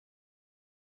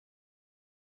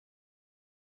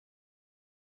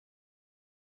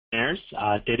Ayers,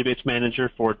 Database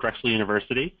Manager for Drexel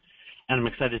University, and I'm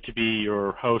excited to be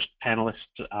your host panelist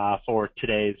for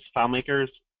today's FileMaker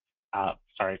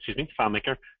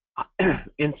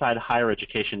Inside Higher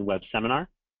Education web seminar,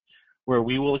 where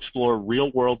we will explore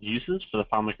real-world uses for the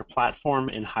FileMaker platform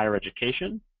in higher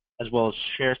education, as well as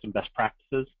share some best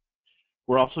practices.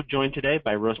 We're also joined today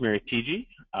by Rosemary Tietge,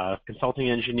 a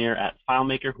consulting engineer at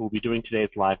FileMaker, who will be doing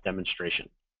today's live demonstration.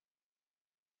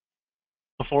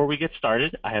 Before we get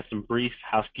started, I have some brief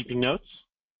housekeeping notes.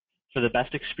 For the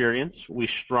best experience, we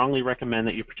strongly recommend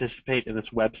that you participate in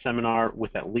this web seminar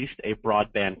with at least a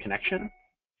broadband connection.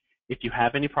 If you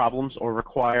have any problems or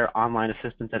require online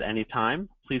assistance at any time,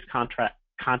 please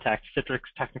contact Citrix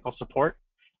Technical Support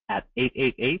at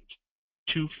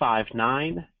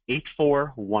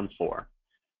 888-259-8414.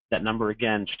 That number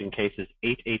again, just in case, is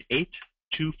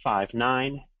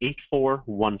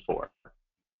 888-259-8414.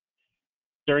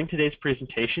 During today's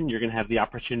presentation, you're going to have the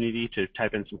opportunity to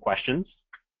type in some questions.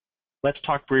 Let's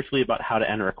talk briefly about how to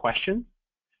enter a question.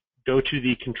 Go to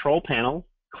the control panel,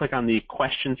 click on the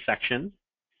question section,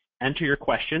 enter your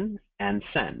question, and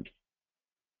send.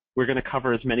 We're going to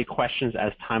cover as many questions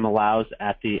as time allows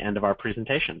at the end of our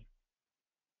presentation.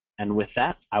 And with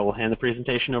that, I will hand the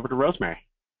presentation over to Rosemary.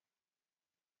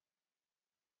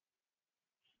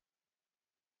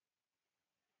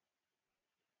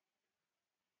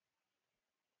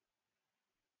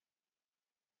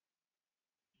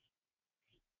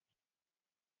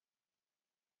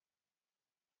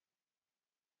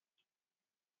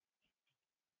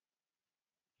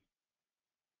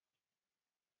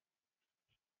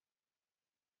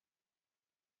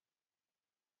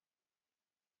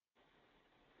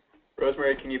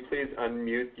 Rosemary, can you please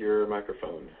unmute your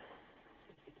microphone?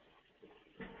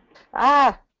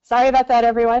 Sorry about that,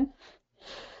 everyone.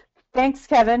 Thanks,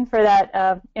 Kevin, for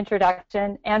that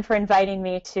introduction and for inviting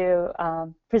me to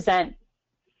present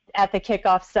at the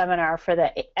kickoff seminar for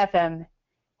the FM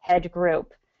Head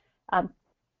group.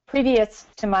 Previous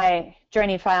to my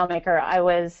journey FileMaker, I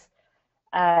was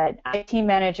IT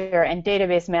manager and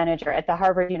database manager at the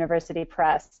Harvard University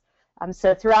Press.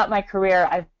 So throughout my career,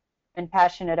 I've been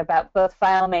passionate about both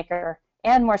FileMaker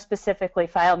and, more specifically,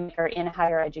 FileMaker in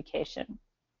higher education.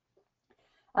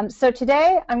 So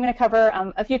today I'm going to cover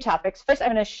a few topics. First,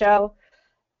 I'm going to show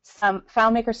some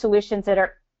FileMaker solutions that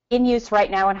are in use right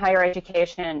now in higher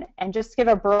education and just give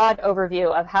a broad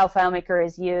overview of how FileMaker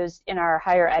is used in our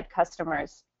higher ed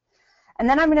customers. And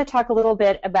then I'm going to talk a little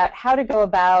bit about how to go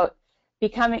about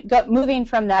moving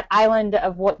from that island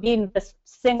of being the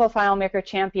single FileMaker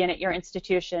champion at your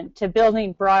institution to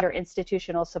building broader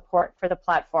institutional support for the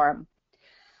platform.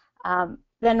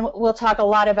 Then we'll talk a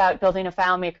lot about building a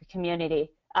FileMaker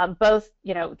community, both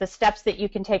the steps that you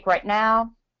can take right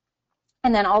now,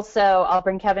 and then also I'll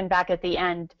bring Kevin back at the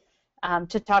end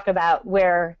to talk about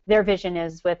where their vision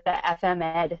is with the FM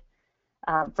Ed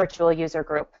virtual user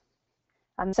group.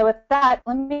 So with that,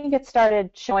 let me get started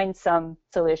showing some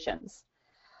solutions.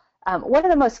 One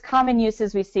of the most common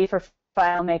uses we see for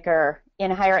FileMaker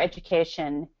in higher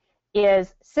education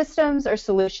is systems or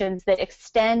solutions that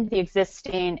extend the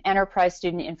existing enterprise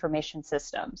student information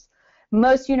systems.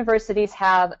 Most universities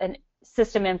have a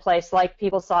system in place like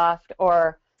PeopleSoft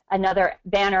or another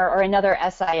Banner or another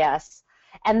SIS,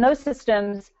 and those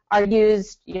systems are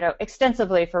used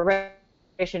extensively for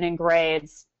registration and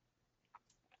grades,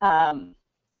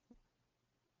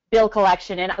 bill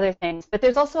collection and other things, but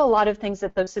there's also a lot of things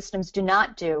that those systems do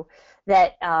not do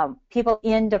that people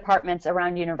in departments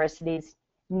around universities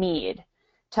need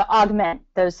to augment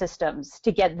those systems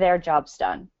to get their jobs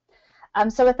done.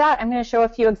 So with that, I'm going to show a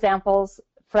few examples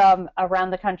from around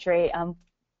the country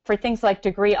for things like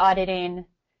degree auditing,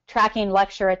 tracking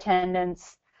lecture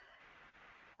attendance,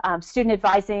 student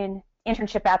advising,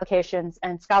 internship applications,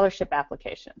 and scholarship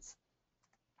applications.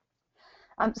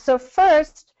 So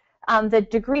first, the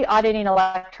degree auditing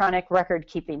electronic record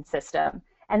keeping system.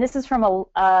 And this is from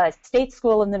a state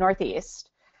school in the Northeast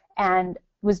and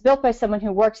was built by someone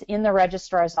who works in the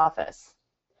registrar's office.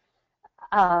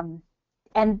 And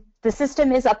the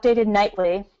system is updated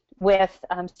nightly with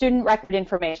student record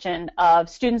information of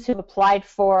students who've applied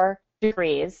for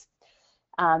degrees.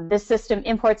 This system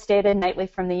imports data nightly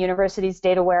from the university's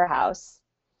data warehouse.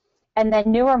 And then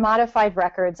new or modified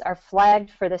records are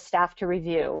flagged for the staff to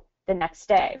review the next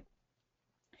day.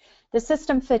 The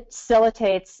system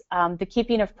facilitates the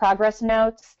keeping of progress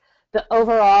notes, the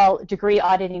overall degree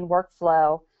auditing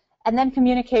workflow, and then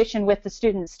communication with the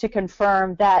students to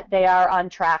confirm that they are on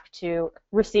track to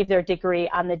receive their degree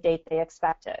on the date they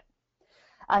expect it.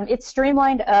 It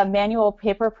streamlined a manual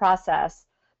paper process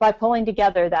by pulling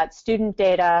together that student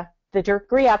data, the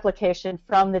degree application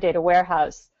from the data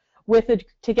warehouse,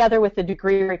 together with the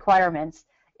degree requirements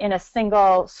in a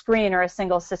single screen or a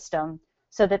single system,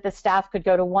 so that the staff could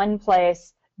go to one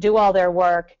place, do all their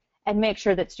work, and make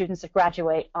sure that students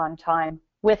graduate on time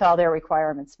with all their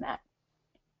requirements met.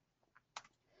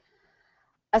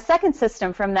 A second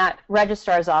system from that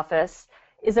registrar's office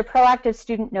is a proactive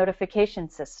student notification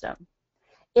system.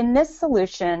 In this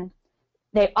solution,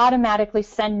 they automatically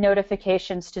send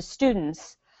notifications to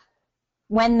students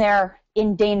when they're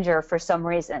in danger for some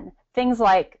reason. Things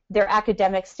like their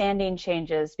academic standing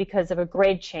changes because of a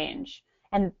grade change,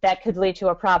 and that could lead to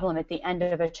a problem at the end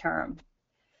of a term.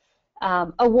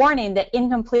 A warning that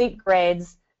incomplete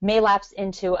grades may lapse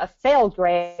into a failed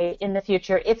grade in the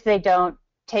future if they don't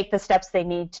take the steps they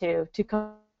need to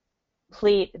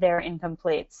complete their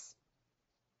incompletes.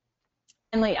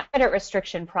 Finally, credit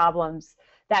restriction problems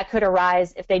that could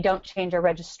arise if they don't change a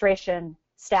registration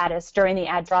status during the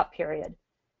add drop period.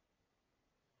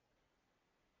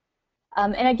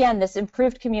 And again, this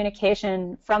improved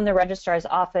communication from the registrar's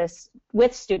office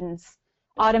with students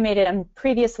automated a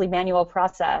previously manual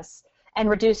process and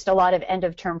reduced a lot of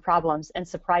end-of-term problems and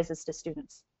surprises to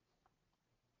students.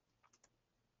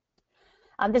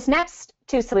 This next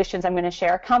two solutions I'm going to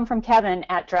share come from Kevin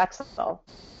at Drexel.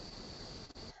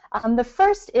 The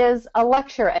first is a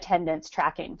lecture attendance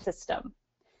tracking system.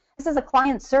 This is a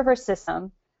client-server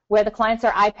system where the clients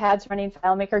are iPads running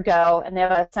FileMaker Go, and they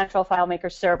have a central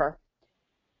FileMaker server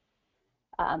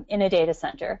in a data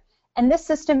center. And this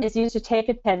system is used to take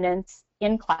attendance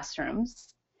in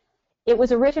classrooms. It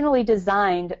was originally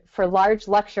designed for large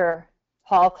lecture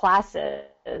hall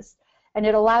classes, and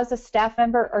it allows a staff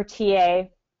member or TA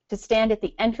to stand at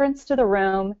the entrance to the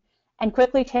room and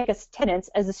quickly take attendance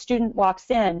as a student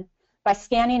walks in by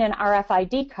scanning an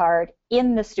RFID card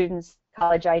in the student's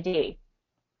college ID.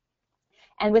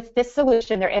 And with this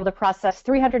solution, they're able to process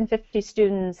 350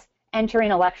 students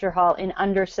entering a lecture hall in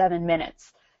under 7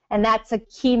 minutes. And that's a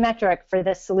key metric for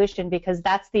this solution because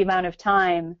that's the amount of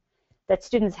time that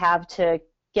students have to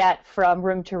get from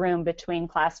room to room between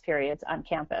class periods on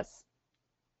campus.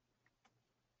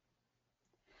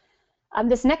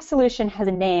 This next solution has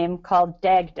a name called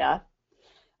DAGDA,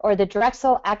 or the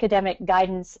Drexel Academic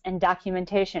Guidance and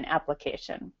Documentation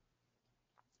Application.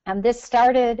 This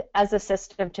started as a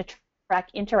system to track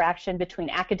interaction between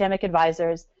academic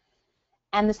advisors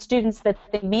and the students that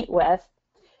they meet with,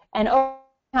 and over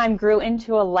time grew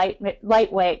into a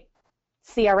lightweight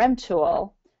CRM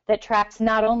tool that tracks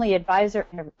not only advisor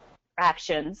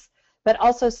interactions, but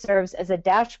also serves as a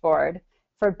dashboard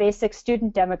for basic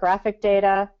student demographic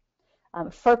data,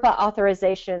 FERPA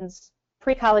authorizations,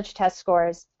 pre-college test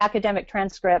scores, academic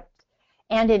transcript,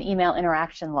 and an email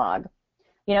interaction log.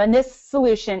 And this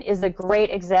solution is a great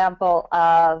example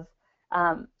of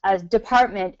a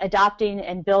department adopting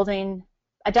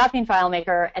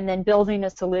FileMaker and then building a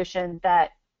solution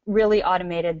that really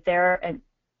automated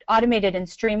and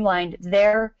streamlined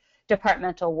their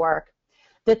departmental work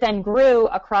that then grew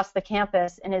across the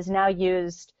campus and is now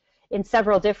used in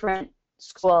several different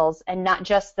schools and not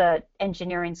just the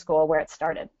engineering school where it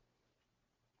started.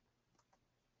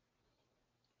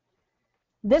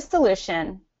 This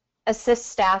solution assists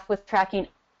staff with tracking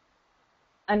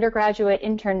undergraduate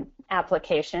intern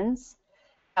applications,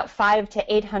 about 500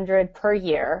 to 800 per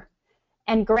year,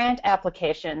 and grant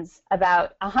applications,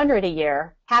 about 100 a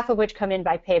year, half of which come in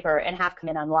by paper and half come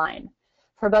in online,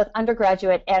 for both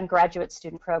undergraduate and graduate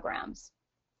student programs.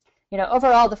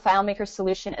 Overall, the FileMaker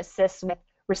solution assists with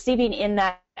receiving in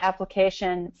that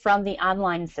application from the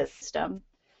online system.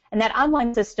 And that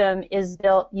online system is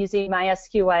built using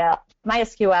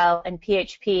MySQL and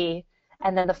PHP,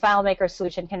 and then the FileMaker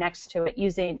solution connects to it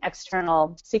using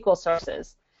external SQL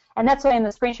sources. And that's why in the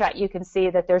screenshot you can see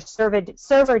that there's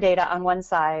server data on one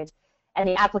side and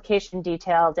the application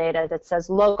detail data that says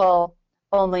local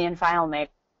only in FileMaker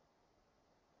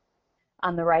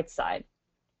on the right side.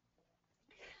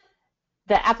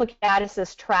 The application status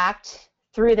is tracked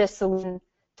through this solution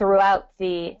throughout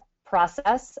the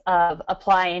process of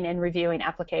applying and reviewing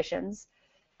applications.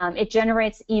 It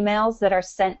generates emails that are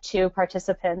sent to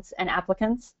participants and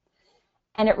applicants,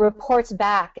 and it reports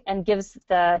back and gives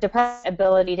the department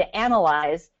ability to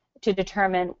analyze to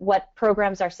determine what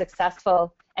programs are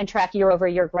successful and track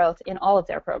year-over-year growth in all of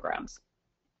their programs.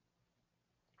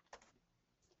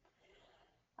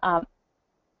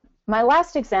 My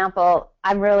last example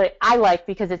I like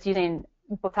because it's using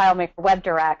FileMaker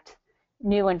WebDirect,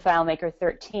 new in FileMaker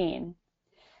 13.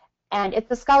 And it's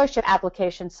a scholarship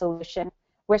application solution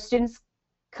where students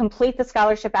complete the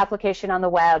scholarship application on the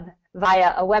web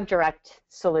via a WebDirect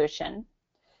solution.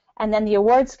 And then the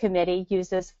awards committee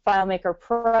uses FileMaker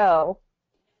Pro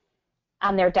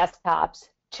on their desktops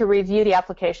to review the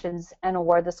applications and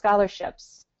award the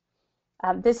scholarships.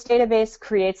 This database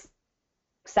creates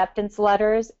acceptance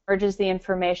letters, merges the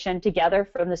information together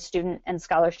from the student and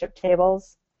scholarship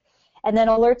tables, and then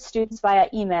alerts students via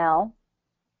email,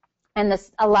 and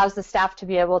this allows the staff to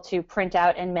be able to print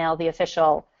out and mail the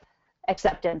official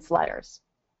acceptance letters.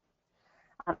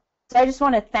 So I just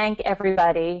want to thank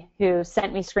everybody who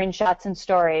sent me screenshots and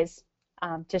stories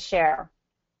to share.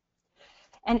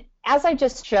 And as I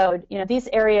just showed, these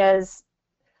areas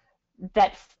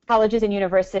that colleges and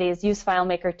universities use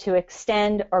FileMaker to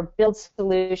extend or build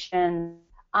solutions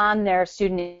on their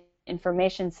student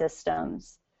information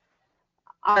systems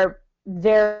are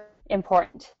very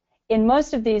important. In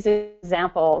most of these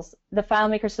examples, the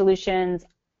FileMaker solutions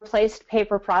replaced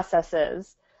paper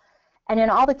processes, and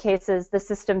in all the cases, the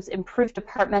systems improve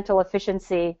departmental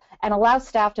efficiency and allow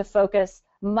staff to focus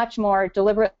much more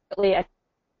deliberately and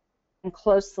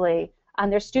closely on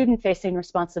their student-facing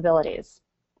responsibilities.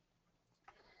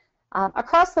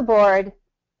 Across the board,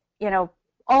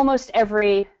 almost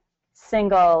every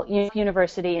single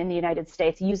university in the United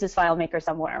States uses FileMaker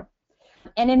somewhere.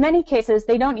 And in many cases,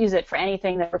 they don't use it for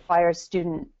anything that requires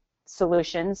student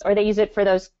solutions, or they use it for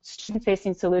those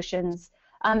student-facing solutions.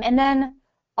 And then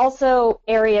also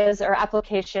areas or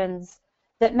applications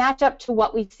that match up to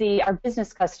what we see our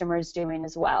business customers doing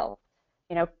as well.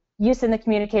 Use in the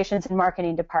communications and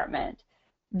marketing department,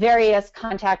 various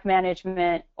contact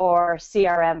management or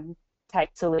CRM type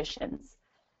solutions.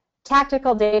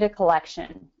 Tactical data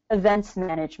collection, events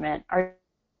management are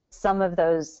some of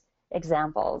those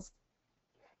examples.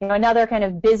 Another kind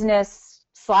of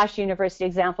business/university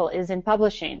example is in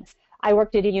publishing. I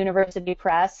worked at a university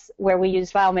press where we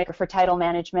used FileMaker for title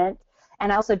management,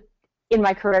 and I also, in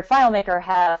my career at FileMaker,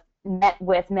 have met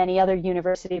with many other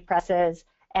university presses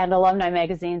and alumni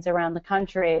magazines around the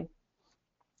country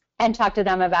and talked to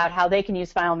them about how they can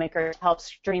use FileMaker to help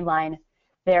streamline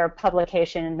their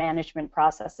publication and management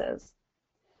processes.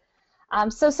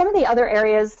 So some of the other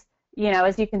areas,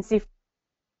 as you can see from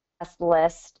this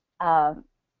list, the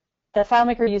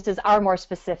FileMaker uses are more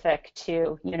specific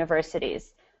to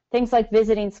universities. Things like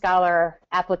visiting scholar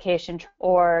application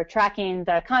or tracking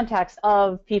the contacts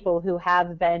of people who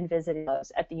have been visiting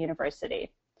those at the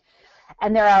university.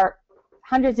 And there are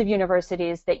hundreds of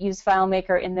universities that use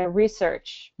FileMaker in their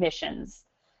research missions.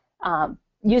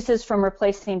 Uses from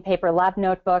replacing paper lab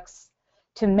notebooks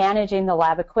to managing the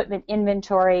lab equipment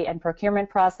inventory and procurement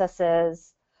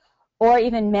processes, or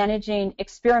even managing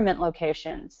experiment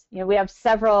locations. We have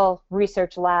several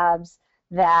research labs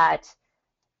that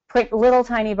print little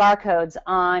tiny barcodes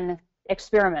on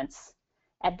experiments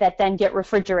that then get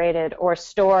refrigerated or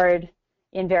stored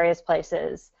in various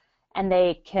places. And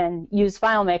they can use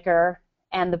FileMaker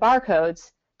and the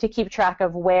barcodes to keep track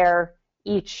of where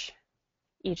each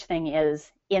thing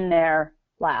is in their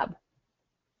lab.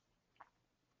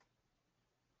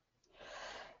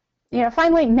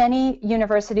 Finally, many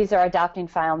universities are adopting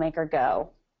FileMaker Go.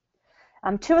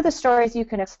 Two of the stories you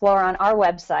can explore on our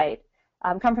website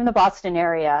come from the Boston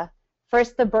area.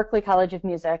 First, the Berklee College of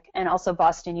Music, and also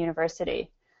Boston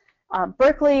University.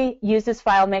 Berklee uses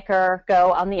FileMaker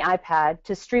Go on the iPad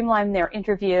to streamline their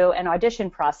interview and audition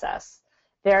process.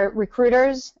 Their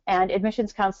recruiters and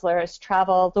admissions counselors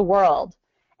travel the world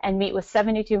and meet with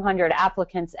 7,200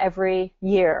 applicants every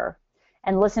year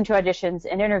and listen to auditions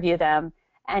and interview them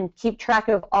and keep track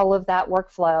of all of that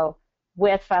workflow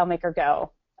with FileMaker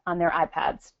Go on their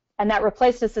iPads. And that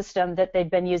replaced a system that they'd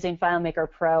been using FileMaker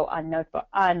Pro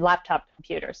on laptop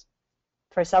computers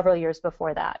for several years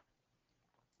before that.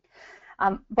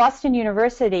 Boston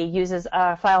University uses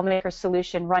a FileMaker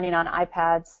solution running on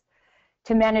iPads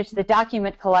to manage the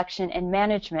document collection and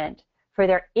management for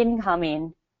their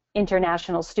incoming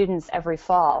international students every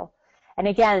fall. And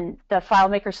again, the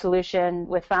FileMaker solution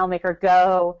with FileMaker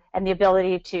Go and the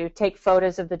ability to take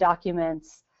photos of the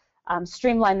documents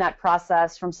streamline that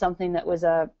process from something that was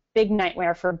a big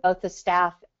nightmare for both the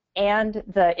staff and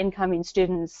the incoming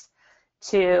students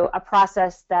to a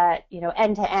process that,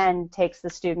 end to end takes the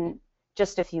student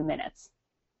just a few minutes.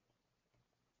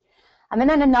 And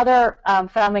then another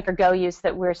FileMaker Go use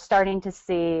that we're starting to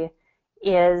see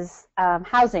is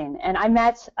housing. And I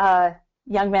met a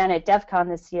young man at DevCon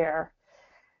this year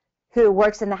who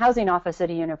works in the housing office at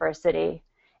a university.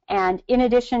 And in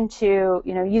addition to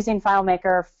using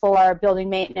FileMaker for building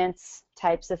maintenance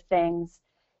types of things,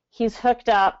 he's hooked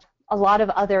up a lot of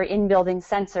other in-building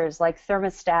sensors like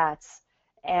thermostats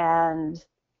and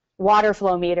water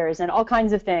flow meters and all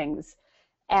kinds of things.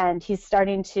 And he's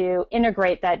starting to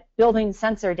integrate that building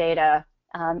sensor data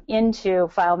into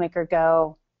FileMaker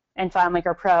Go and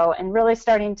FileMaker Pro and really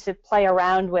starting to play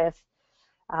around with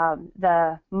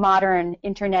the modern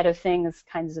Internet of Things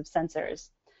kinds of sensors.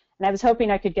 And I was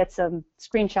hoping I could get some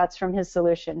screenshots from his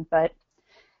solution, but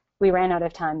we ran out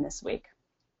of time this week.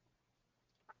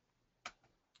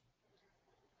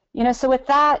 So with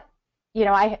that,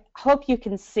 I hope you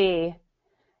can see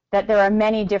that there are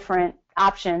many different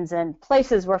options and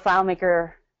places where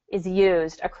FileMaker is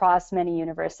used across many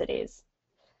universities.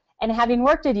 And having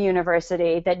worked at a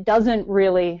university that doesn't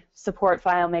really support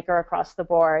FileMaker across the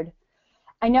board,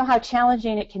 I know how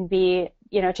challenging it can be,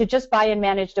 to just buy and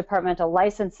manage departmental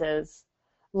licenses,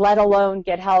 let alone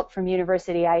get help from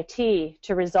university IT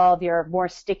to resolve your more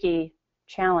sticky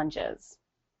challenges.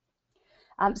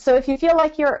 So if you feel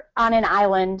like you're on an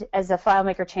island as a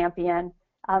FileMaker champion,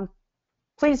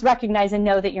 please recognize and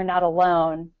know that you're not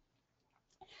alone.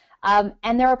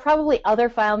 And there are probably other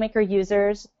FileMaker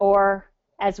users, or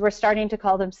as we're starting to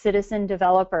call them, citizen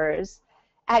developers,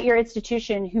 at your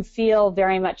institution who feel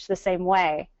very much the same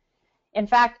way. In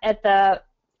fact, at the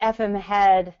FM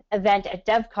Head event at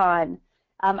DevCon,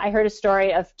 I heard a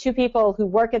story of two people who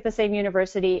work at the same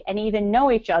university and even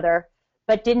know each other,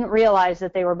 but didn't realize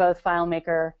that they were both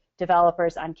FileMaker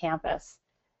developers on campus.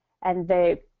 And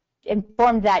they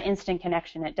informed that instant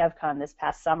connection at DevCon this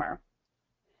past summer.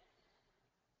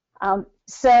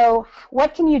 So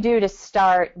what can you do to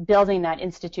start building that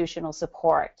institutional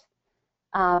support?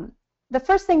 The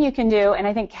first thing you can do, and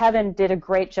I think Kevin did a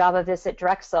great job of this at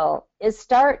Drexel, is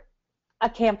start a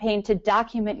campaign to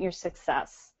document your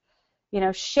success.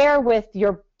 Share with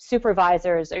your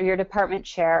supervisors or your department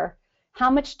chair how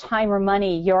much time or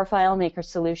money your FileMaker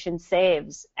solution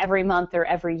saves every month or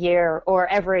every year or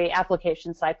every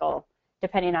application cycle,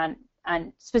 depending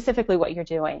on specifically what you're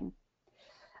doing.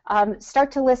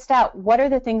 Start to list out what are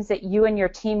the things that you and your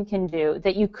team can do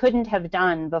that you couldn't have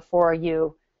done before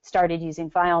you started using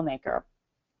FileMaker.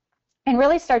 And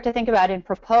really start to think about and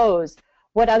propose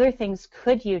what other things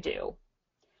could you do.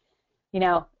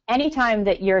 Anytime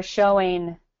that you're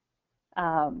showing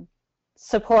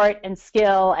support and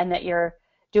skill and that you're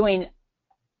doing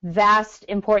vast,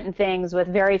 important things with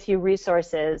very few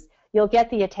resources, you'll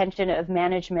get the attention of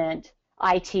management,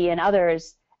 IT, and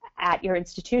others at your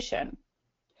institution.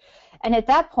 And at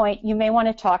that point, you may want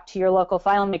to talk to your local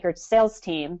FileMaker sales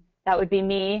team. That would be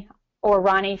me or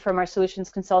Ronnie from our Solutions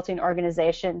Consulting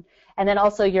organization, and then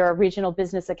also your regional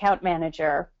business account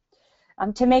manager,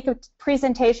 to make a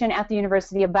presentation at the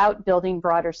university about building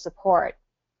broader support.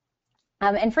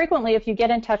 And frequently, if you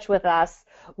get in touch with us,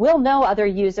 we'll know other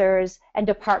users and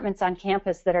departments on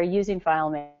campus that are using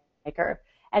FileMaker,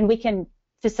 and we can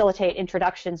facilitate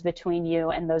introductions between you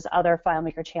and those other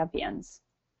FileMaker champions.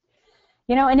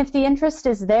 And if the interest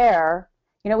is there,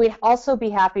 we'd also be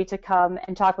happy to come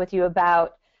and talk with you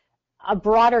about a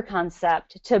broader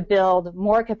concept to build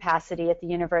more capacity at the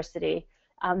university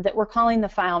that we're calling the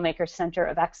FileMaker Center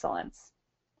of Excellence.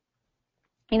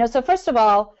 So first of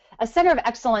all, a Center of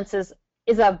Excellence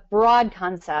is a broad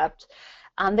concept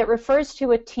that refers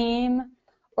to a team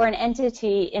or an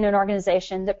entity in an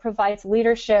organization that provides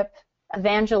leadership,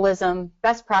 evangelism,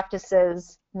 best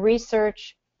practices,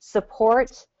 research,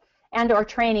 support, and or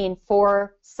training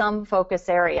for some focus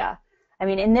area.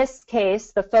 In this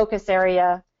case, the focus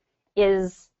area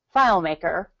is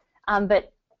FileMaker,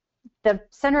 but the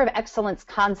Center of Excellence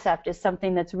concept is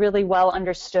something that's really well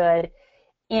understood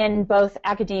in both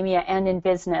academia and in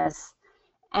business.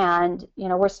 And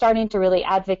we're starting to really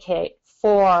advocate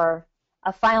for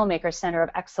a FileMaker Center of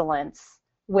Excellence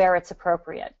where it's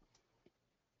appropriate.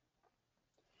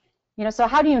 So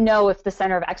how do you know if the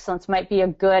Center of Excellence might be a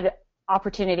good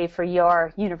opportunity for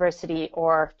your university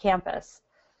or campus?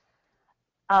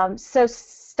 So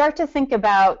start to think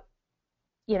about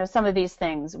some of these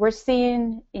things. We're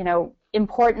seeing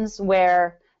importance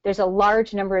where there's a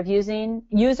large number of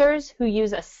users who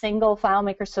use a single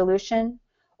FileMaker solution,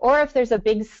 or if there's a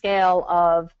big scale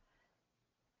of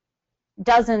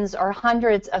dozens or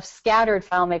hundreds of scattered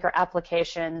FileMaker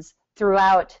applications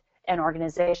throughout an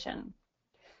organization.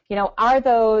 Are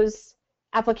those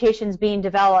applications being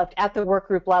developed at the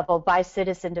workgroup level by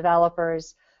citizen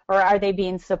developers, or are they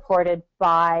being supported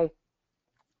by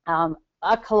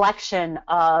a collection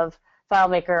of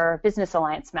FileMaker Business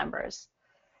Alliance members?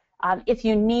 If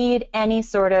you need any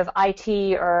sort of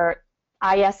IT or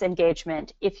IS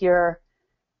engagement, if you're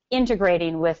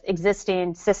integrating with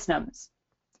existing systems,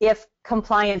 if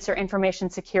compliance or information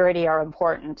security are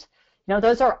important,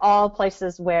 those are all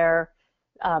places where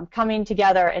coming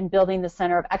together and building the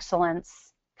Center of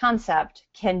Excellence concept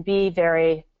can be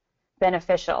very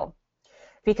beneficial,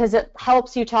 because it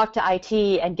helps you talk to IT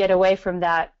and get away from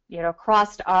that,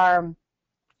 crossed arm,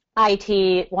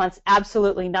 IT wants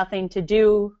absolutely nothing to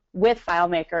do with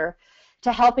FileMaker,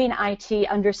 to helping IT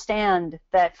understand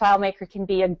that FileMaker can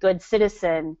be a good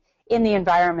citizen in the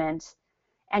environment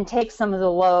and take some of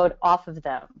the load off of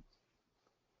them.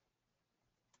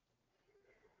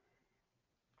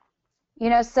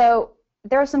 So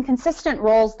there are some consistent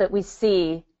roles that we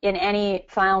see in any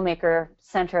FileMaker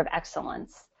Center of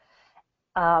Excellence.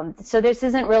 So this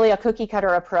isn't really a cookie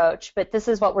cutter approach, but this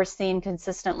is what we're seeing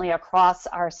consistently across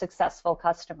our successful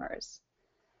customers.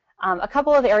 A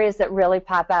couple of areas that really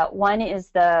pop out. One is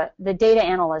the data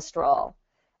analyst role.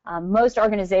 Most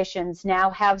organizations now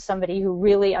have somebody who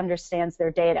really understands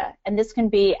their data, and this can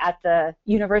be at the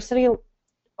university,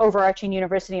 overarching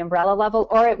university umbrella level,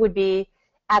 or it would be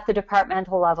at the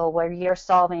departmental level where you're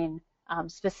solving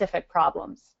specific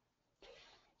problems.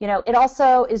 It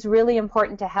also is really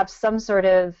important to have some sort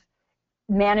of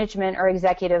management or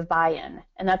executive buy-in,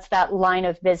 and that's that line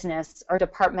of business or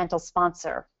departmental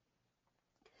sponsor.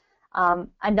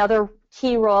 Another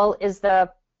key role is the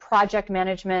project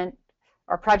management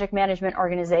or project management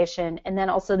organization, and then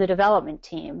also the development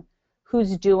team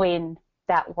who's doing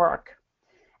that work.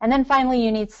 And then finally,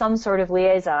 you need some sort of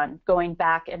liaison going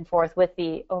back and forth with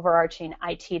the overarching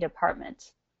IT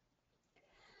department.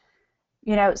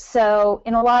 So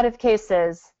in a lot of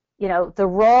cases, the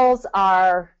roles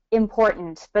are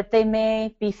important, but they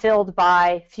may be filled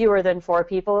by fewer than 4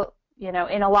 people. In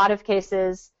a lot of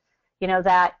cases,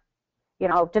 that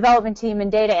development team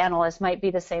and data analyst might be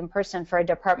the same person for a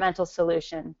departmental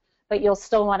solution, but you'll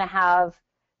still want to have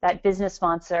that business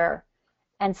sponsor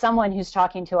and someone who's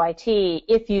talking to IT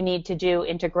if you need to do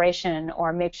integration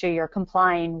or make sure you're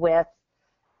complying with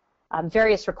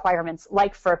various requirements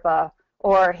like FERPA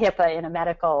or HIPAA in a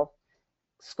medical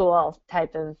school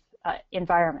type of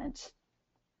environment.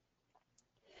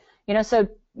 So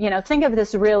think of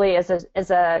this really as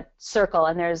a circle,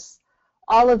 and there's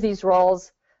all of these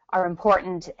roles are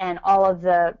important, and all of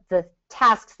the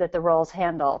tasks that the roles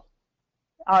handle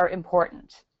are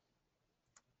important.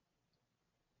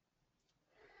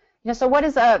 So what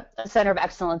does a Center of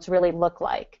Excellence really look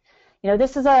like?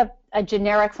 This is a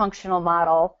generic functional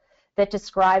model that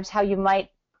describes how you might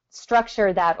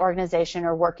structure that organization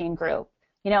or working group.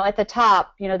 At the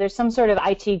top, there's some sort of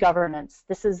IT governance.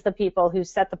 This is the people who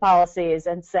set the policies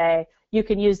and say, you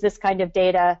can use this kind of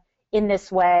data in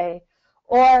this way,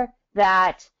 or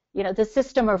that the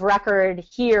system of record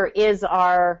here is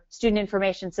our student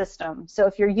information system. So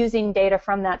if you're using data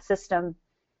from that system,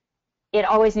 it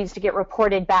always needs to get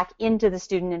reported back into the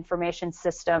student information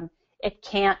system. It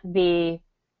can't be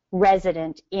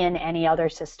resident in any other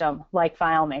system like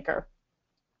FileMaker.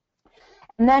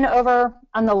 And then over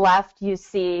on the left, you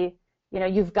see,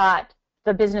 you've got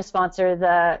the business sponsor,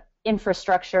 the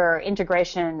infrastructure,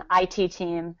 integration, IT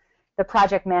team, the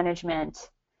project management,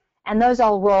 and those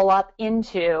all roll up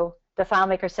into the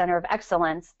FileMaker Center of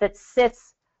Excellence that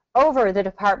sits over the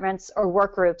departments or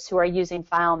work groups who are using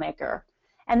FileMaker,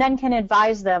 and then can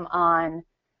advise them on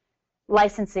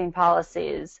licensing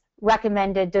policies,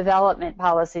 recommended development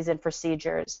policies and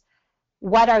procedures,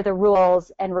 what are the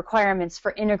rules and requirements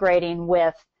for integrating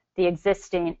with the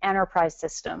existing enterprise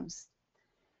systems,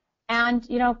 and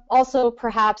also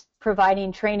perhaps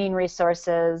providing training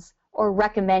resources or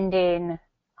recommending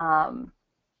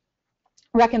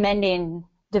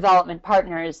development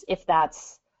partners if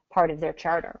that's part of their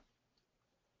charter.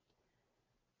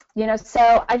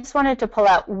 So I just wanted to pull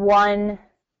out one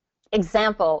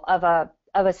example of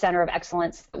a Center of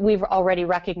Excellence that we've already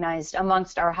recognized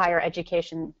amongst our higher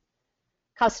education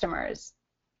customers.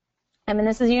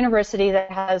 This is a university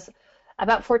that has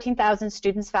about 14,000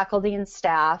 students, faculty, and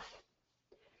staff.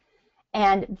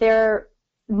 And their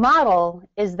model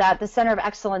is that the Center of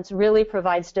Excellence really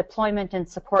provides deployment and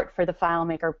support for the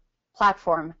FileMaker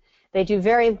platform. They do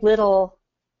very little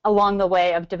along the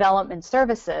way of development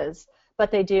services,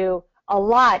 but they do a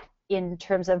lot in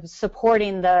terms of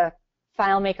supporting the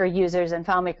FileMaker users and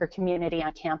FileMaker community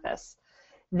on campus.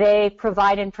 They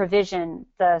provide and provision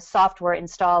the software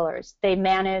installers. They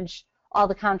manage all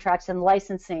the contracts and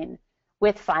licensing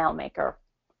with FileMaker.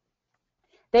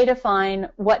 They define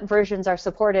what versions are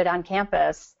supported on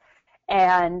campus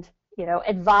and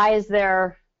advise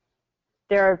their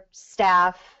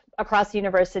staff across the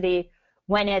university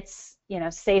when it's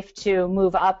safe to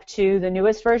move up to the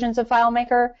newest versions of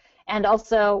FileMaker, and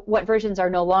also what versions are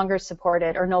no longer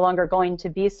supported or no longer going to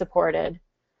be supported.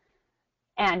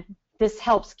 And this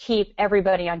helps keep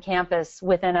everybody on campus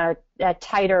within a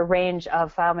tighter range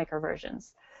of FileMaker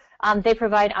versions. They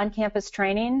provide on-campus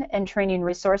training and training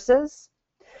resources.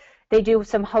 They do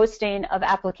some hosting of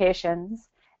applications.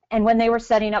 And when they were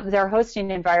setting up their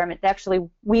hosting environment,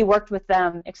 we worked with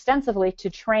them extensively to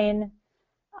train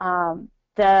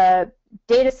the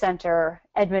data center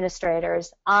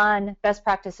administrators on best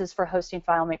practices for hosting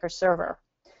FileMaker Server.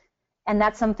 And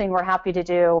that's something we're happy to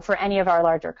do for any of our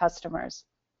larger customers.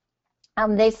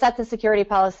 They set the security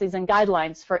policies and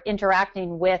guidelines for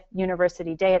interacting with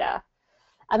university data.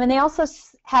 And they also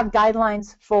have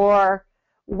guidelines for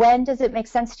when does it make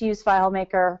sense to use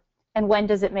FileMaker and when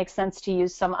does it make sense to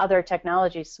use some other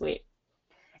technology suite.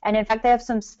 And in fact, they have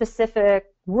some specific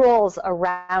rules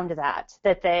around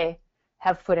that they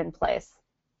have put in place.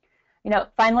 You know,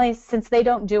 finally, since they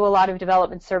don't do a lot of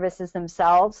development services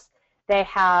themselves, they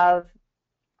have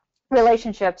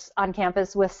relationships on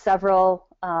campus with several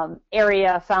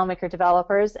area FileMaker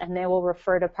developers, and they will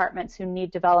refer departments who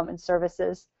need development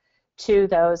services to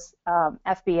those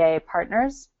FBA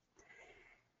partners.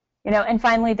 You know, and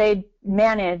finally, they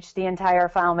manage the entire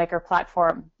FileMaker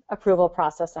Platform approval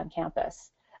process on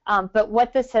campus. But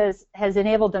what this has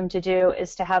enabled them to do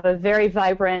is to have a very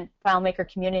vibrant FileMaker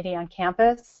community on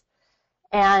campus,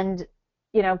 and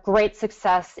you know, great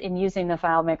success in using the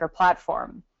FileMaker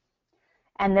Platform.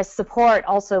 And this support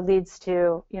also leads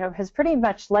to, you know, has pretty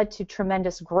much led to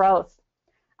tremendous growth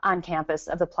on campus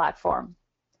of the platform.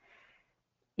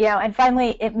 You know, and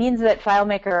finally, it means that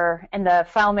FileMaker and the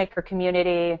FileMaker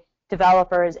community,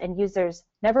 developers and users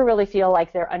never really feel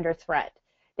like they're under threat.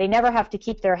 They never have to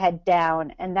keep their head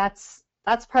down, and that's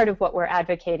part of what we're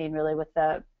advocating really with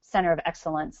the Center of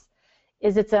Excellence,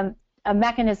 is it's a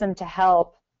mechanism to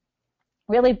help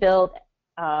really build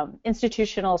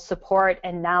institutional support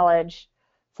and knowledge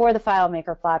for the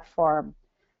FileMaker platform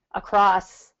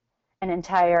across an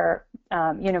entire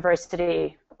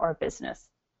university or business.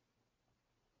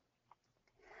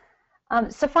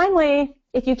 So finally,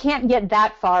 if you can't get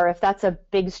that far, if that's a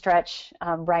big stretch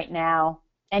right now,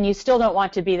 and you still don't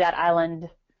want to be that island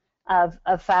of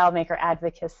FileMaker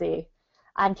advocacy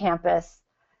on campus,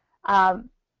 I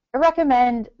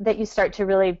recommend that you start to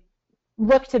really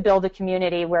look to build a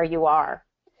community where you are.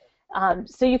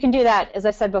 So you can do that, as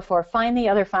I said before, find the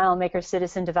other FileMaker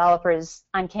citizen developers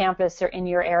on campus or in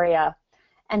your area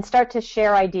and start to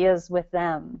share ideas with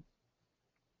them.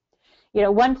 You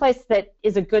know, one place that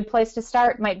is a good place to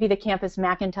start might be the campus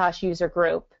Macintosh user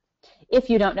group, if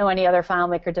you don't know any other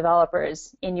FileMaker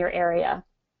developers in your area.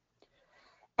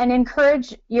 And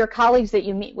encourage your colleagues that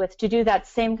you meet with to do that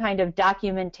same kind of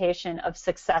documentation of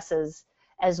successes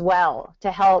as well,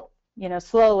 to help, you know,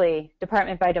 slowly,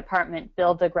 department by department,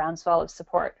 build the groundswell of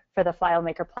support for the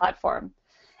FileMaker platform.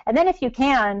 And then if you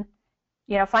can,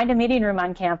 you know, find a meeting room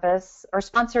on campus or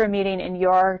sponsor a meeting in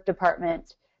your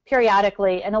department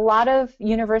periodically. And a lot of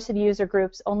university user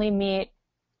groups only meet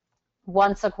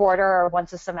once a quarter or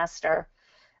once a semester.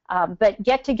 But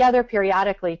get together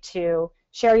periodically to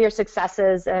share your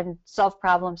successes and solve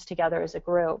problems together as a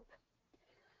group.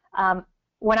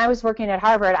 When I was working at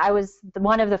Harvard, I was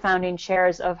one of the founding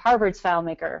chairs of Harvard's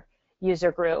FileMaker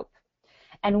user group.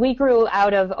 And we grew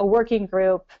out of a working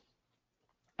group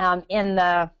in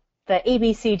the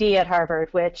ABCD at Harvard,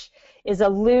 which is a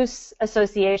loose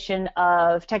association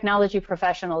of technology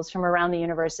professionals from around the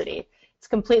university. It's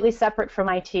completely separate from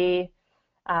IT. You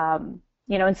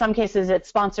know, in some cases it's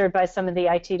sponsored by some of the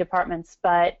IT departments,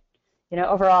 but you know,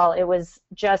 overall it was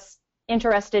just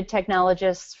interested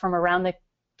technologists from around the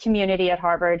community at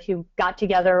Harvard who got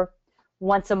together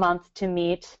once a month to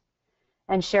meet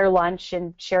and share lunch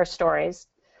and share stories.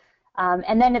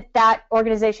 And then that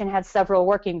organization had several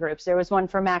working groups. There was one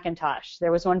for Macintosh,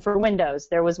 there was one for Windows,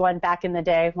 there was one back in the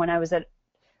day when I was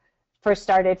first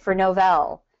started for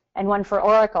Novell, and one for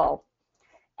Oracle.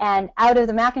 And out of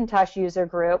the Macintosh user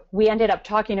group, we ended up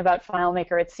talking about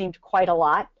FileMaker. It seemed quite a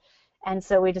lot, and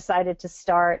so we decided to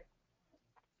start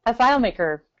a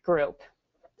FileMaker group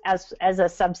as a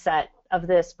subset of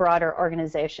this broader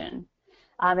organization.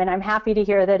 And I'm happy to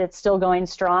hear that it's still going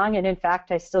strong, and in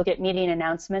fact I still get meeting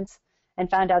announcements and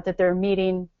found out that they're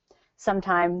meeting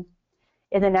sometime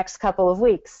in the next couple of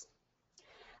weeks.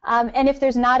 And if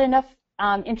there's not enough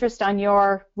interest on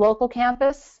your local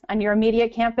campus, on your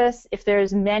immediate campus, if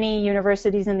there's many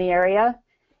universities in the area,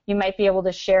 you might be able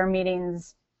to share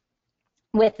meetings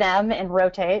with them and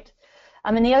rotate.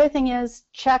 And the other thing is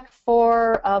check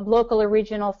for local or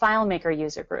regional FileMaker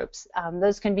user groups.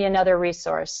 Those can be another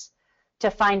resource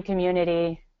to find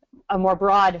community, a more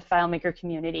broad FileMaker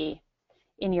community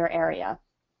in your area.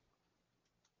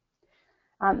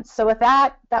 So with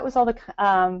that, that was all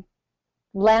the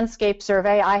landscape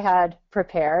survey I had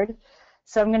prepared.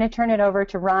 So I'm going to turn it over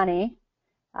to Ronnie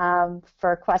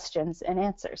for questions and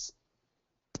answers.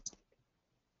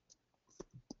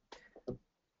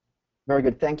 Very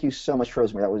good. Thank you so much,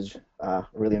 Rosemary. That was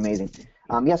really amazing.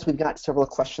 Yes, we've got several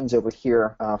questions over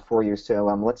here for you, so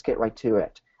let's get right to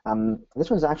it. This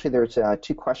one's actually, there's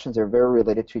two questions that are very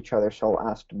related to each other, so I'll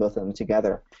ask both of them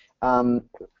together.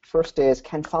 First is,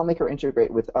 can FileMaker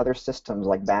integrate with other systems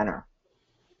like Banner?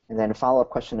 And then a follow-up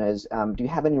question is, do you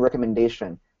have any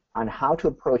recommendation on how to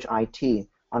approach IT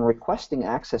on requesting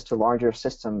access to larger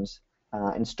systems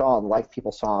installed like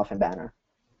PeopleSoft and Banner?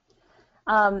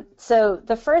 So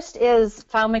the first is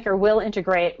FileMaker will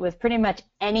integrate with pretty much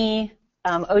any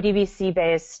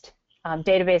ODBC-based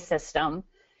database system,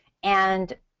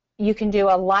 and you can do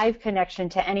a live connection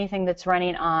to anything that's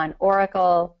running on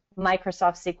Oracle,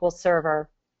 Microsoft SQL Server,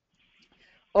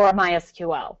 or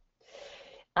MySQL.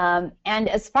 And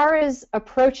as far as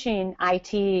approaching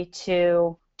IT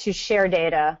to share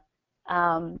data,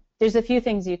 there's a few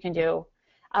things you can do.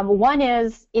 One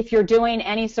is if you're doing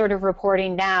any sort of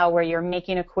reporting now where you're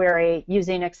making a query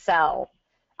using Excel,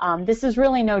 this is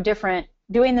really no different.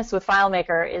 Doing this with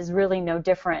FileMaker is really no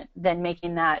different than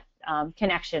making that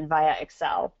connection via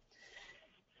Excel.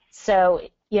 So,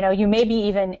 you may be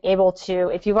even able to,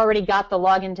 if you've already got the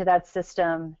login to that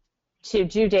system, to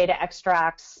do data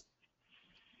extracts.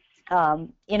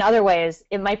 In other ways,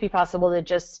 it might be possible to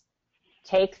just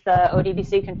take the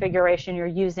ODBC configuration you're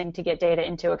using to get data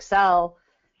into Excel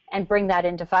and bring that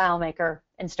into FileMaker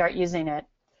and start using it.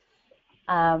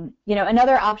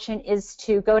 Another option is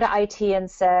to go to IT and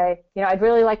say, I'd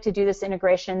really like to do this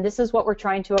integration. This is what we're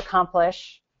trying to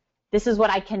accomplish. This is what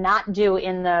I cannot do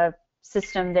in the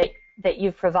system that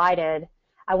you've provided.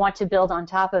 I want to build on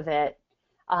top of it.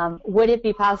 Would it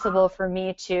be possible for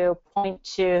me to point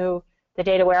to the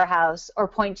data warehouse or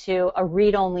point to a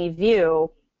read-only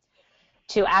view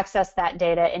to access that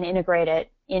data and integrate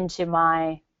it into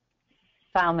my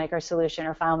FileMaker solution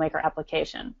or FileMaker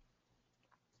application?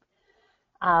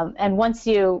 And once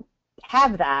you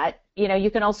have that,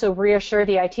 you can also reassure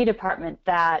the IT department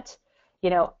that,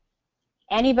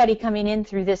 anybody coming in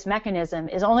through this mechanism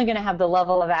is only going to have the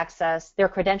level of access their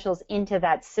credentials into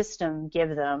that system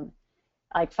give them.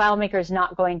 Like, FileMaker is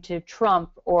not going to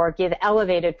trump or give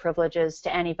elevated privileges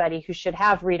to anybody who should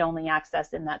have read-only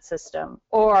access in that system,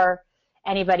 or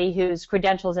anybody whose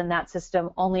credentials in that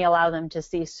system only allow them to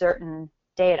see certain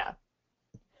data.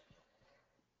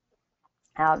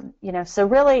 So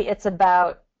really it's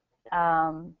about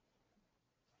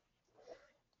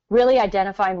really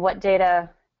identifying what data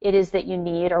it is that you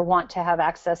need or want to have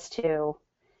access to,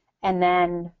 and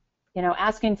then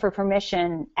asking for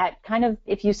permission at kind of,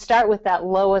 if you start with that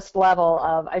lowest level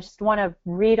of, I just want to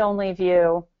read-only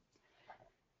view,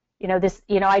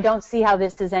 I don't see how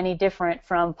this is any different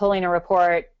from pulling a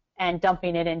report and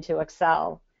dumping it into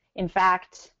Excel. In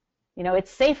fact, it's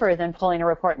safer than pulling a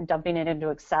report and dumping it into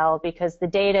Excel because the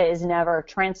data is never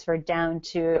transferred down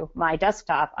to my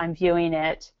desktop. I'm viewing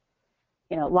it,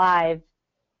 live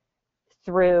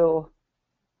through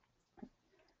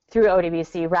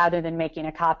ODBC rather than making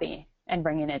a copy and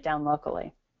bringing it down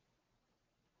locally.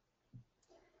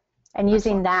 And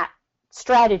using that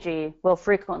strategy will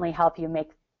frequently help you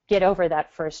get over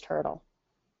that first hurdle.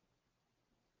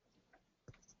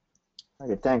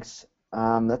 Okay, thanks.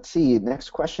 Let's see.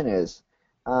 Next question is,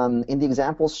 in the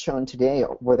examples shown today,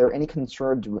 were there any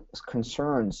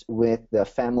concerns with the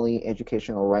Family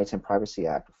Educational Rights and Privacy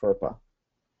Act, FERPA?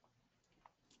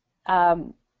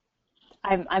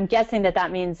 I'm guessing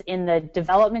that means in the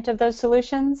development of those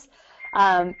solutions.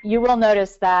 You will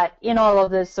notice that in all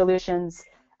of those solutions,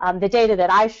 the data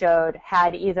that I showed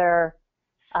had either,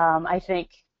 I think,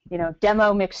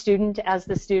 demo mixed student as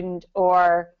the student,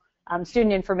 or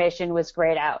student information was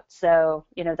grayed out. So,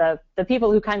 the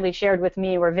people who kindly shared with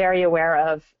me were very aware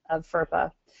of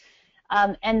FERPA.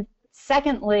 And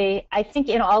secondly, I think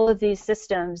in all of these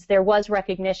systems, there was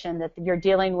recognition that you're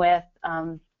dealing with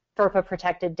FERPA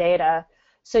protected data,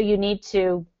 so you need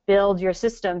to build your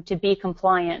system to be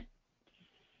compliant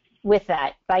with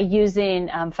that by using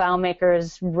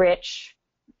FileMaker's rich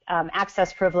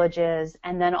access privileges,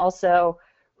 and then also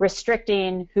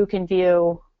restricting who can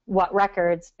view what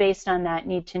records based on that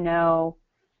need-to-know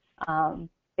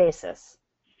basis.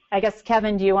 I guess,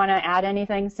 Kevin, do you want to add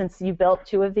anything since you built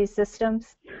two of these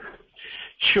systems?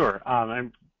 Sure.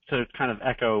 And to kind of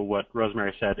echo what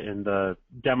Rosemary said in the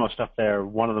demo stuff there,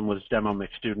 one of them was demo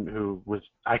mixed student, who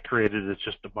I created as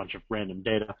just a bunch of random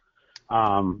data.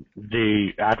 The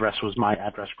address was my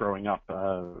address growing up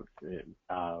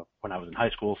when I was in high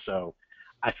school, so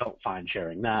I felt fine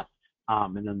sharing that.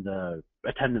 And then the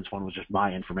attendance one was just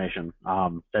my information.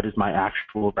 That is my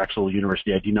actual Drexel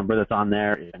University ID number that's on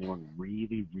there if anyone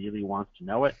really, really wants to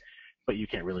know it, but you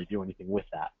can't really do anything with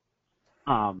that.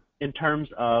 In terms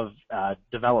of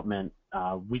development,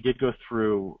 we did go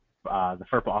through the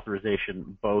FERPA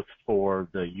authorization both for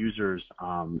the users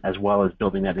as well as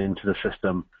building that into the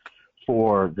system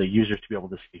for the users to be able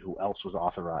to see who else was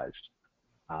authorized.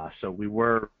 So we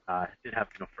did have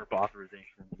FERPA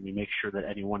authorization. We make sure that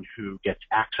anyone who gets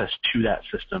access to that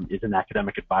system is an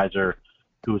academic advisor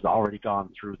who has already gone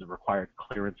through the required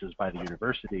clearances by the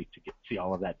university to see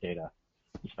all of that data.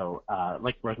 So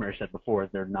like Rosemary said before,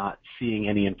 they're not seeing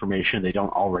any information they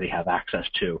don't already have access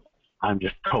to. I'm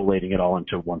just collating it all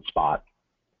into one spot.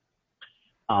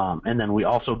 And then we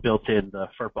also built in the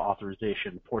FERPA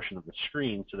authorization portion of the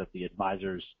screen so that the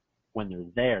advisors, when they're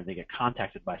there, they get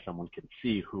contacted by someone, can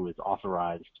see who is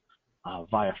authorized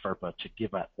via FERPA to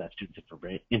give that student's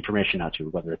information out to,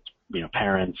 whether it's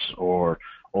parents or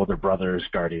older brothers,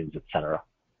 guardians, etc.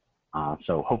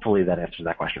 So hopefully that answers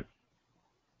that question.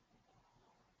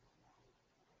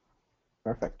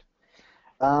 Perfect.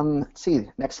 Let's see.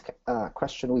 Next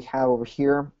question we have over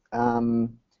here.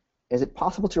 Is it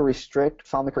possible to restrict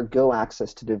FileMaker Go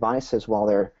access to devices while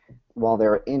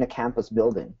they're in a campus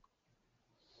building?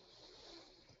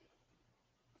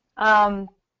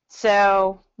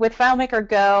 So with FileMaker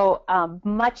Go,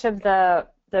 much of the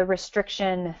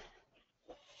restriction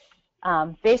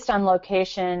based on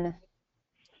location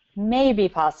may be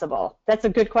possible. That's a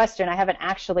good question. I haven't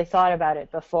actually thought about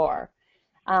it before.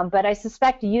 But I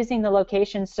suspect using the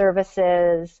location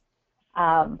services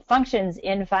functions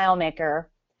in FileMaker,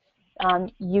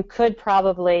 you could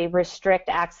probably restrict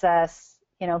access,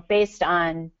 based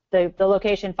on the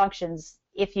location functions.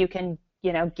 If you can,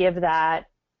 give that,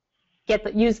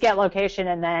 use get location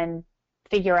and then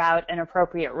figure out an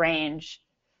appropriate range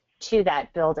to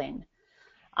that building.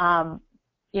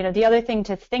 The other thing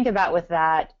to think about with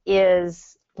that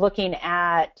is looking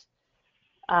at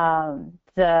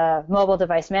the mobile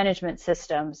device management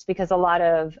systems, because a lot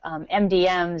of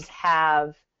MDMs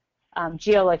have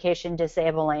geolocation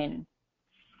disabling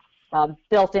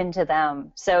built into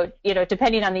them. So,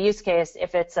 depending on the use case,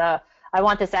 if it's I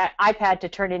want this iPad to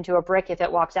turn into a brick if it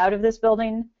walks out of this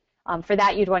building, for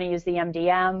that you'd want to use the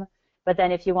MDM. But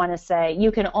then if you want to say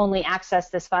you can only access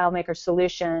this FileMaker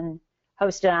solution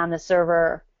hosted on the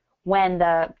server when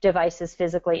the device is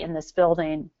physically in this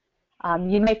building,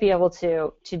 you might be able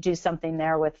to do something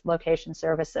there with location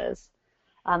services.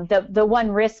 The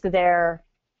one risk there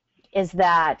is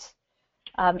that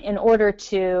in order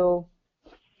to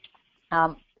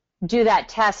do that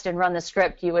test and run the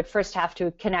script, you would first have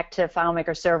to connect to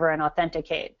FileMaker server and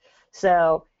authenticate.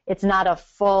 So it's not a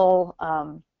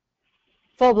full-blown,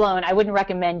 I wouldn't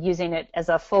recommend using it as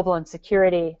a full-blown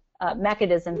security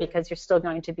mechanism, because you're still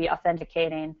going to be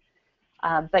authenticating.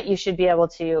 But you should be able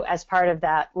to, as part of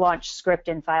that launch script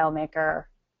in FileMaker,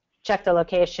 check the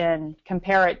location,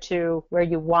 compare it to where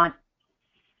you want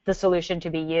the solution to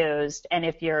be used, and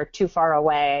if you're too far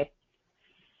away,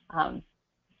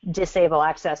 disable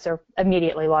access or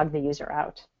immediately log the user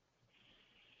out.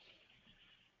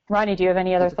 Ronnie, do you have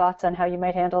any other thoughts on how you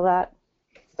might handle that?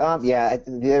 Yeah,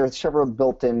 there are several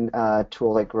built-in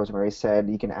tools, like Rosemary said.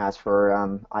 You can ask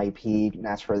for IP, you can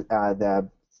ask for the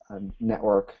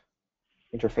network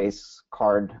interface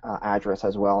card address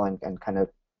as well, and kind of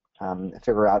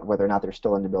figure out whether or not they're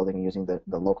still in the building using the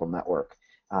local network,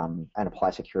 and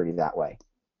apply security that way.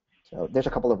 So there's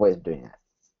a couple of ways of doing that.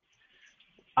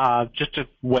 Just to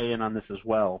weigh in on this as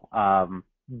well,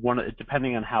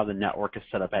 depending on how the network is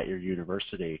set up at your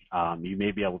university, you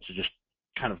may be able to just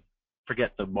kind of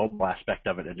forget the mobile aspect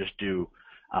of it and just do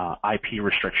IP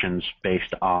restrictions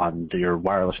based on your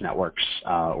wireless networks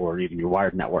or even your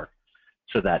wired network,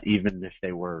 so that even if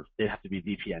they'd have to be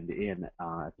VPN'd in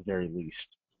at the very least.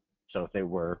 So if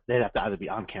they'd have to either be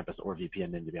on campus or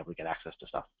VPN'd in to be able to get access to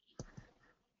stuff.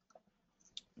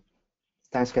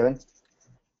 Thanks, Kevin.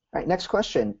 All right, next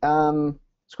question.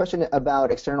 This question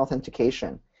about external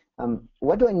authentication.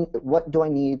 What do I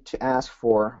need to ask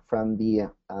for from the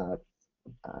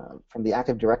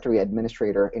Active Directory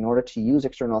administrator in order to use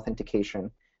external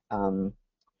authentication to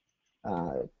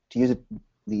use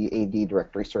the AD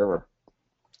directory server?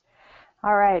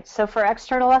 All right, so for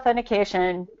external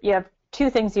authentication, you have two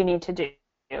things you need to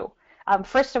do.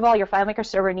 First of all, your FileMaker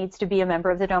server needs to be a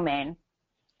member of the domain.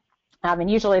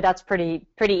 And usually that's pretty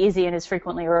easy and is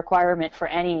frequently a requirement for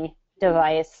any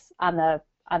device on the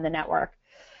network.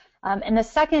 And the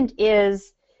second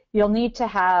is you'll need to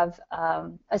have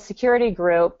a security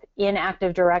group in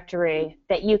Active Directory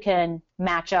that you can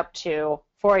match up to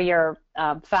for your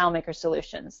FileMaker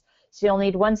solutions. So you'll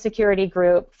need one security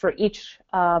group for each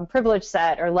privilege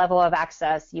set or level of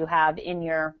access you have in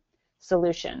your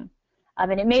solution.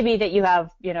 And it may be that you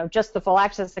have, just the full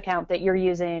access account that you're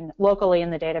using locally in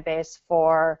the database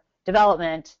for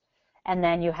development, and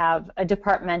then you have a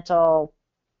departmental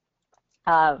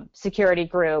security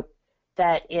group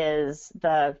that is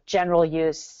the general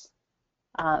use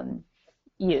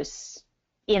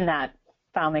in that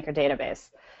FileMaker database.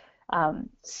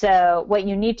 So what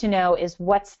you need to know is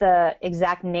what's the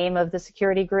exact name of the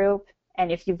security group,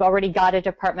 and if you've already got a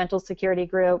departmental security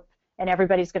group and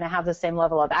everybody's going to have the same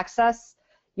level of access,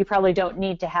 you probably don't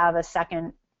need to have a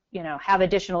second, have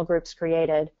additional groups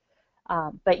created.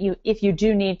 But if you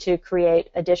do need to create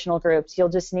additional groups, you'll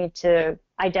just need to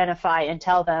identify and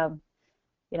tell them,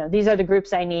 these are the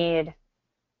groups I need,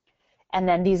 and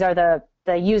then these are the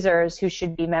users who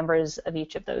should be members of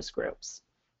each of those groups.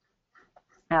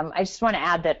 I just want to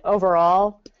add that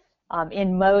overall,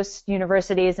 in most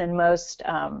universities and most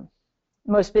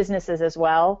businesses as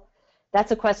well,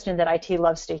 that's a question that IT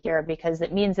loves to hear, because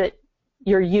it means that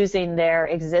you're using their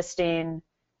existing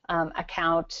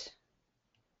account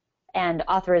and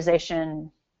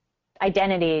authorization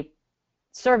identity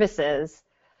services,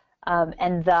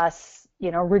 and thus,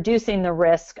 reducing the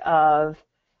risk of,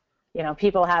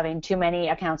 people having too many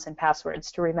accounts and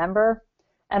passwords to remember,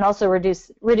 and also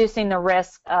reducing the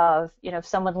risk of, if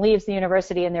someone leaves the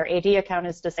university and their AD account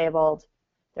is disabled,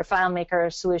 their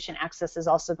FileMaker solution access is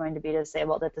also going to be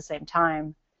disabled at the same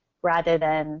time, rather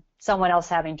than someone else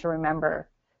having to remember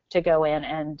to go in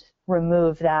and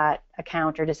remove that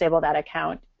account or disable that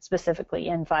account specifically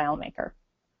in FileMaker.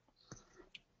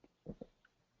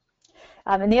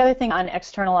 And the other thing on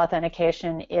external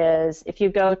authentication is if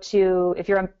you're a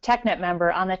TechNet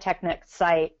member on the TechNet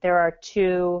site, there are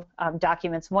two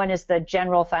documents. One is the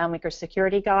general FileMaker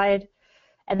security guide,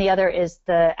 and the other is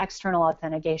the external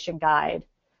authentication guide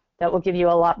that will give you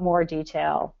a lot more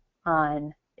detail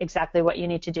on exactly what you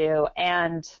need to do,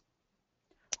 and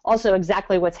also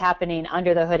exactly what's happening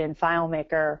under the hood in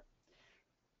FileMaker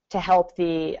to help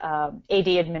the AD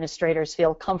administrators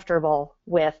feel comfortable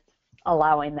with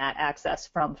allowing that access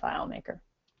from FileMaker.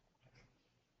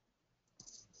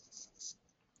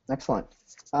 Excellent.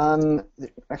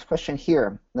 Next question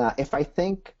here. Now, if I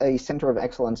think a center of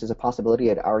excellence is a possibility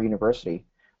at our university,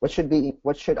 what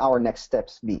should our next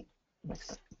steps be?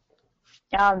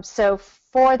 So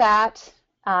for that,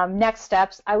 next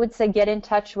steps, I would say get in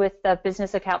touch with the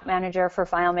business account manager for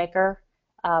FileMaker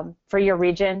for your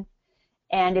region.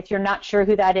 And if you're not sure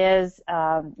who that is,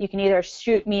 you can either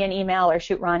shoot me an email or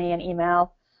shoot Ronnie an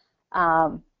email,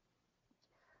 or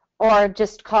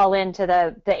just call into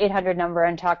the 800 number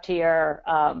and talk to your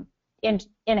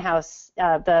in-house,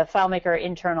 the FileMaker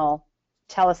internal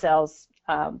telesales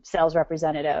sales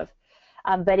representative.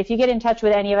 But if you get in touch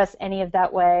with any of us any of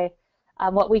that way,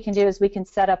 what we can do is we can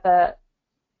set up a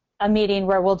meeting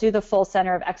where we'll do the full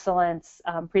Center of Excellence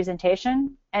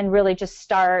presentation and really just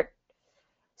start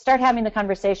having the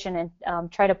conversation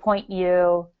and try to point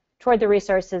you toward the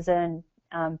resources and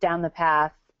down the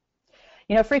path.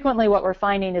 Frequently what we're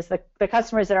finding is the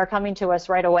customers that are coming to us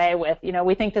right away with,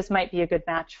 we think this might be a good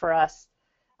match for us.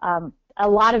 A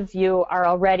lot of you are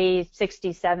already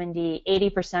 60, 70,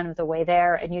 80% of the way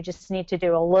there, and you just need to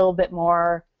do a little bit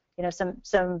more,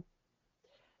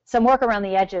 some work around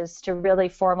the edges to really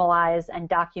formalize and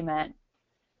document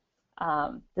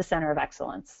the Center of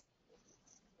Excellence.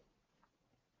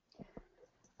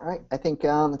 All right, I think,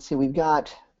 let's see, we've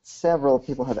got several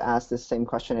people have asked this same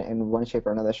question in one shape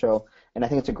or another show, and I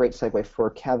think it's a great segue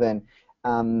for Kevin.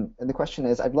 And the question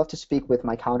is, I'd love to speak with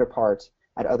my counterparts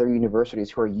at other universities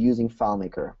who are using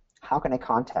FileMaker. How can I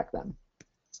contact them?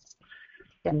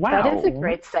 Yeah, wow. That is a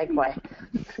great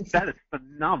segue. That is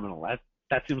phenomenal.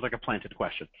 That seems like a planted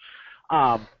question.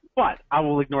 But I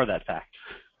will ignore that fact.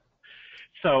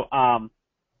 So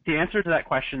the answer to that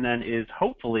question then is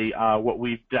hopefully what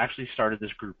we've actually started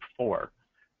this group for.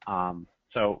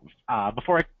 So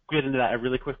before I get into that, I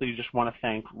really quickly just want to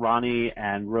thank Ronnie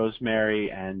and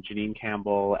Rosemary and Janine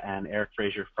Campbell and Eric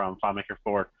Frazier from FileMaker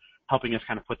for helping us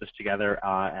kind of put this together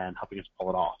and helping us pull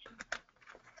it off.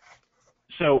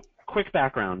 So quick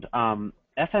background.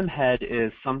 FM Head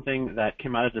is something that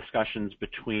came out of discussions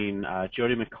between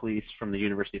Jody McLeese from the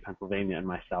University of Pennsylvania and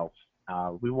myself.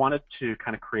 We wanted to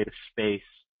kind of create a space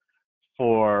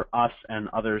for us and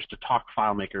others to talk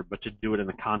FileMaker, but to do it in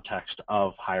the context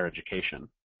of higher education.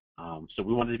 So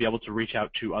we wanted to be able to reach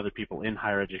out to other people in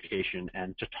higher education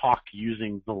and to talk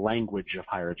using the language of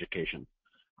higher education.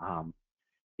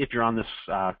 If you're on this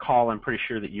call, I'm pretty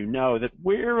sure that you know that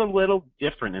we're a little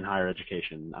different in higher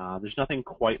education. There's nothing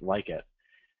quite like it.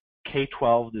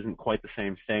 K-12 isn't quite the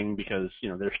same thing because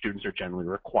their students are generally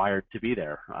required to be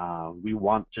there. We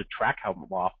want to track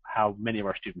how many of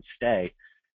our students stay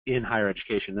in higher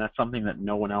education. That's something that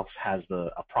no one else has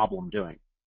a problem doing.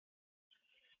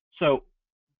 So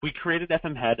We created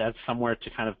FM Head as somewhere to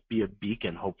kind of be a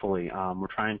beacon, hopefully. We're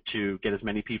trying to get as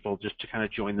many people just to kind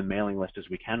of join the mailing list as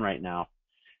we can right now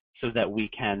so that we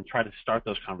can try to start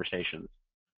those conversations.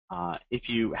 If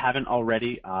you haven't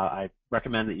already, I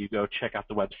recommend that you go check out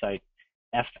the website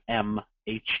fmhed.com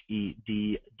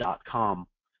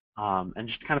and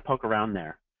just kind of poke around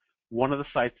there. One of the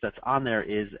sites that's on there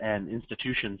is an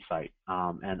institution site,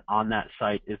 and on that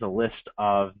site is a list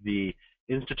of the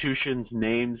institutions'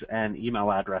 names and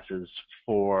email addresses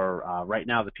for right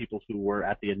now the people who were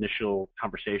at the initial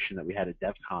conversation that we had at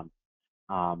DevCon.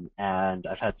 And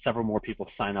I've had several more people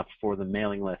sign up for the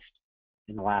mailing list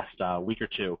in the last week or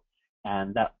two,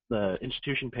 and that the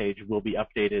institution page will be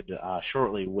updated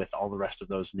shortly with all the rest of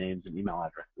those names and email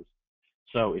addresses.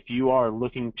 So if you are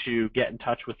looking to get in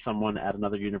touch with someone at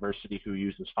another university who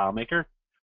uses FileMaker,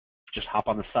 just hop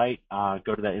on the site,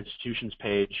 go to that institutions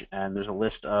page, and there's a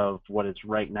list of what is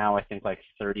right now, I think, like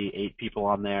 38 people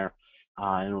on there,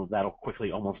 and that'll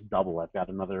quickly almost double. I've got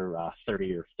another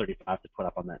 30 or 35 to put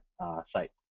up on that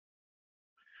site.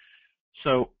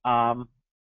 So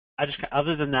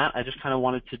other than that, I just kind of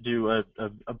wanted to do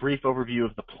a brief overview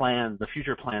of the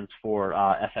future plans for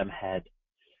FM Head.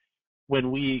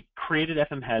 When we created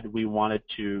FM Head, we wanted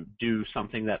to do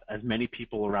something that as many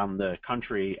people around the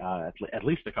country, at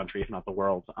least the country, if not the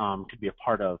world, could be a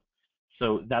part of.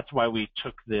 So that's why we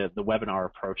took the webinar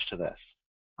approach to this.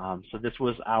 So this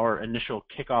was our initial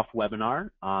kickoff webinar,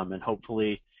 and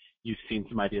hopefully you've seen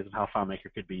some ideas of how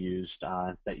FileMaker could be used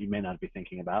that you may not be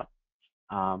thinking about.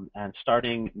 And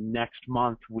starting next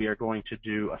month, we are going to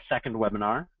do a second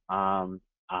webinar,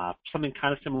 something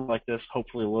kind of similar like this,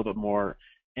 hopefully a little bit more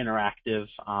interactive,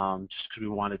 just because we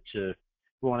want to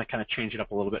kind of change it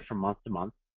up a little bit from month to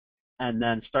month. And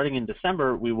then starting in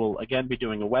December, we will again be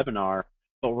doing a webinar,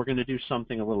 but we're going to do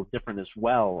something a little different as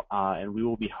well, and we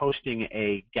will be hosting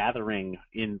a gathering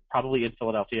probably in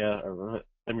Philadelphia, or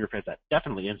let me rephrase that,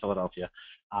 definitely in Philadelphia,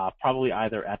 probably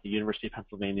either at the University of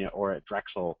Pennsylvania or at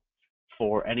Drexel,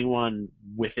 for anyone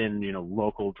within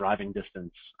local driving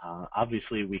distance.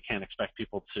 Obviously, we can't expect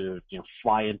people to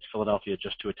fly into Philadelphia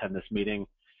just to attend this meeting.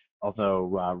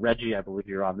 Although Reggie, I believe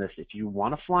you're on this. If you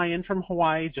want to fly in from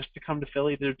Hawaii just to come to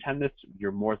Philly to attend this,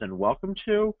 you're more than welcome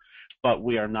to, but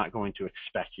we are not going to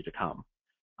expect you to come.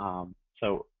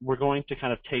 So we're going to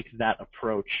kind of take that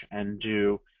approach and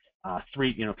do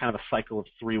three, kind of a cycle of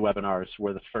 3 webinars,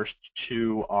 where the first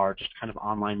 2 are just kind of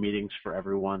online meetings for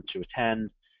everyone to attend.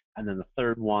 And then the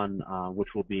third one,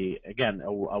 which will be, again,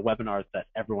 a webinar that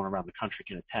everyone around the country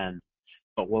can attend,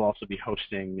 but we'll also be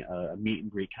hosting a meet and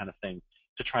greet kind of thing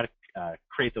to try to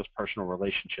create those personal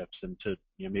relationships and to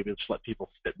maybe just let people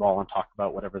spitball and talk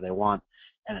about whatever they want,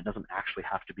 and it doesn't actually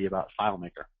have to be about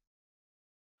FileMaker.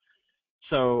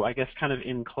 So I guess kind of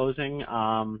in closing,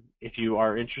 if you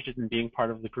are interested in being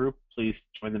part of the group, please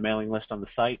join the mailing list on the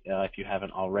site if you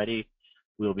haven't already.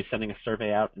 We will be sending a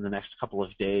survey out in the next couple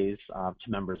of days to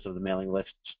members of the mailing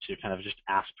list to kind of just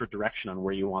ask for direction on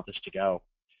where you want this to go.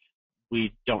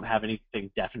 We don't have anything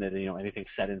definite, anything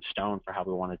set in stone for how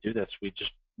we want to do this. We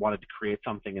just wanted to create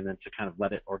something and then to kind of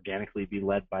let it organically be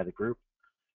led by the group.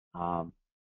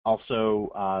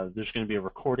 Also, there's going to be a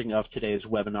recording of today's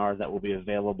webinar that will be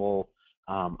available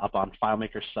up on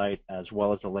FileMaker's site, as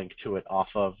well as a link to it off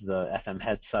of the FM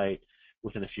Head site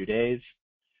within a few days.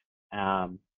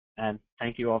 And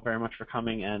thank you all very much for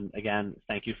coming. And again,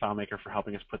 thank you, FileMaker, for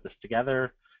helping us put this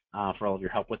together, for all of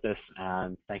your help with this.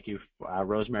 And thank you,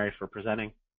 Rosemary, for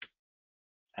presenting.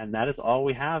 And that is all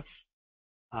we have.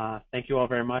 Thank you all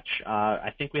very much.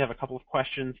 I think we have a couple of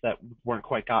questions that weren't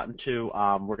quite gotten to.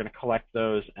 We're going to collect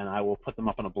those, and I will put them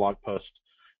up on a blog post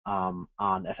on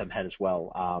FM Head as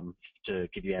well to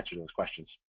give you answers to those questions.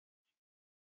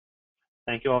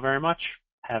 Thank you all very much.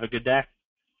 Have a good day.